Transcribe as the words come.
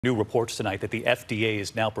New reports tonight that the FDA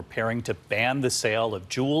is now preparing to ban the sale of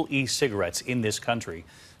Juul e-cigarettes in this country.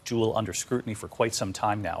 Juul under scrutiny for quite some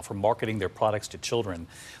time now for marketing their products to children.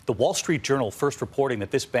 The Wall Street Journal first reporting that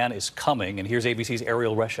this ban is coming, and here's ABC's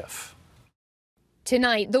Ariel Reshef.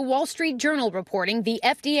 Tonight, the Wall Street Journal reporting the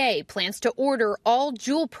FDA plans to order all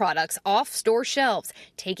Juul products off store shelves,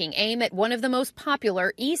 taking aim at one of the most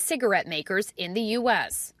popular e-cigarette makers in the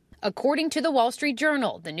U.S. According to the Wall Street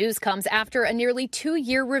Journal, the news comes after a nearly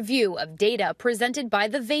 2-year review of data presented by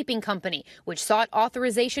the vaping company, which sought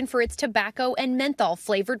authorization for its tobacco and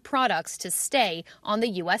menthol-flavored products to stay on the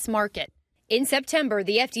U.S. market. In September,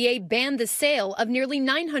 the FDA banned the sale of nearly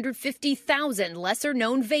 950,000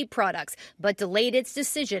 lesser-known vape products, but delayed its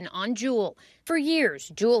decision on Juul. For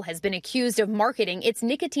years, Juul has been accused of marketing its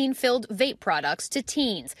nicotine-filled vape products to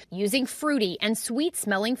teens, using fruity and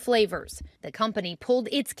sweet-smelling flavors. The company pulled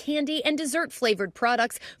its candy and dessert-flavored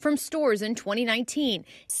products from stores in 2019.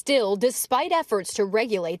 Still, despite efforts to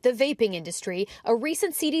regulate the vaping industry, a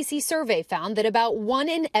recent CDC survey found that about 1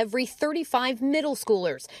 in every 35 middle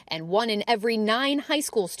schoolers and 1 in every 9 high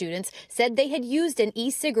school students said they had used an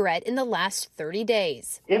e-cigarette in the last 30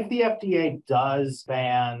 days. If the FDA does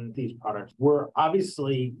ban these products, we're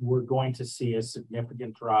going to see a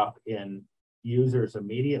significant drop in users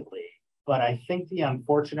immediately. But I think the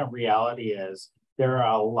unfortunate reality is there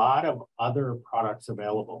are a lot of other products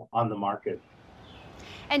available on the market.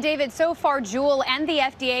 And David, so far, Juul and the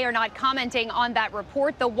FDA are not commenting on that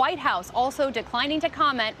report. The White House also declining to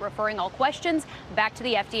comment, referring all questions back to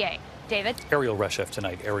the FDA. David? Ariel Reshef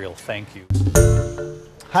tonight. Ariel, thank you.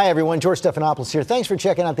 Hi, everyone. George Stephanopoulos here. Thanks for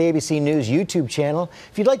checking out the ABC News YouTube channel.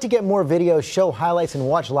 If you'd like to get more videos, show highlights, and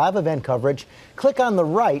watch live event coverage, click on the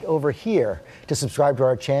right over here to subscribe to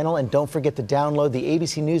our channel. And don't forget to download the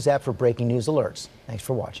ABC News app for breaking news alerts. Thanks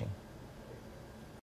for watching.